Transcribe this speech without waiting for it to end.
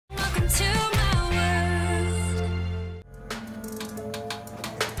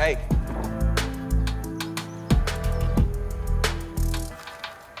Hey.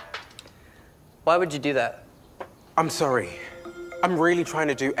 Why would you do that? I'm sorry. I'm really trying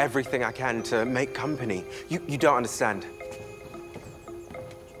to do everything I can to make company. You don't understand.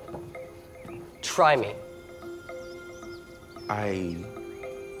 Try me. I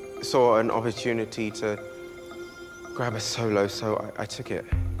saw an opportunity to grab a solo, so I took it.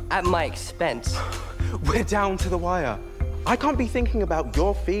 At my expense. We're down to the wire. I can't be thinking about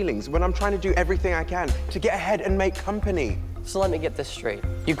your feelings when I'm trying to do everything I can to get ahead and make company. So let me get this straight.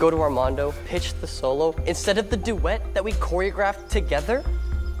 You go to Armando, pitch the solo, instead of the duet that we choreographed together?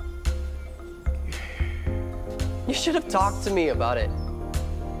 You should have talked to me about it.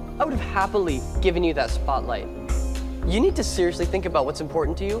 I would have happily given you that spotlight. You need to seriously think about what's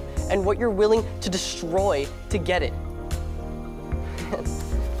important to you and what you're willing to destroy to get it.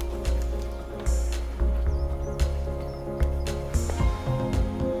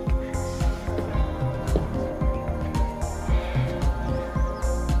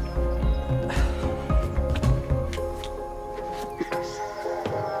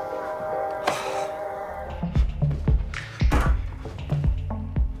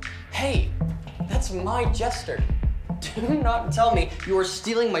 Hey, that's my jester. Do not tell me you are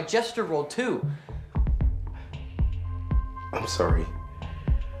stealing my jester role too. I'm sorry.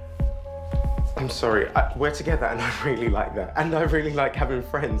 I'm sorry. We're together and I really like that. And I really like having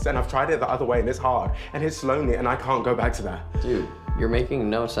friends. And I've tried it the other way and it's hard. And it's lonely and I can't go back to that. Dude, you're making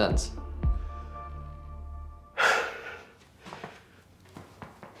no sense.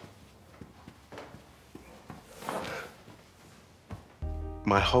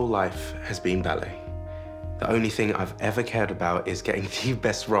 My whole life has been ballet. The only thing I've ever cared about is getting the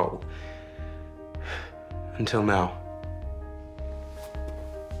best role. Until now.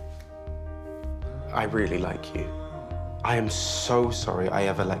 I really like you. I am so sorry I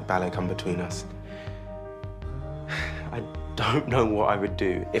ever let ballet come between us. I don't know what I would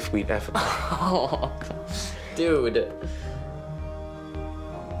do if we'd ever... Oh, dude.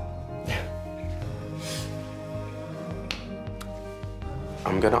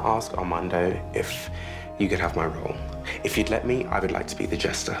 I'm gonna ask Armando if you could have my role. If you'd let me, I would like to be the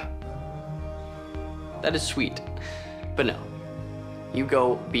jester. That is sweet, but no. You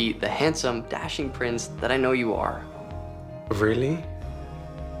go be the handsome, dashing prince that I know you are. Really?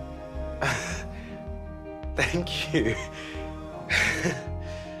 Thank you.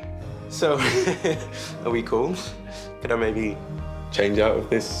 So, are we cool? Could I maybe change out of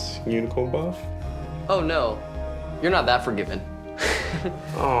this unicorn bath? Oh no, you're not that forgiving.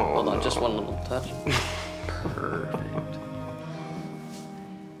 Oh, Hold on, no. just one little touch. Perfect.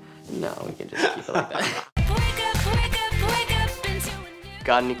 No, we can just keep it like that.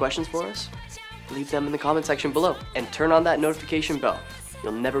 Got any questions for us? Leave them in the comment section below and turn on that notification bell.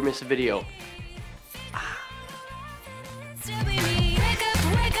 You'll never miss a video.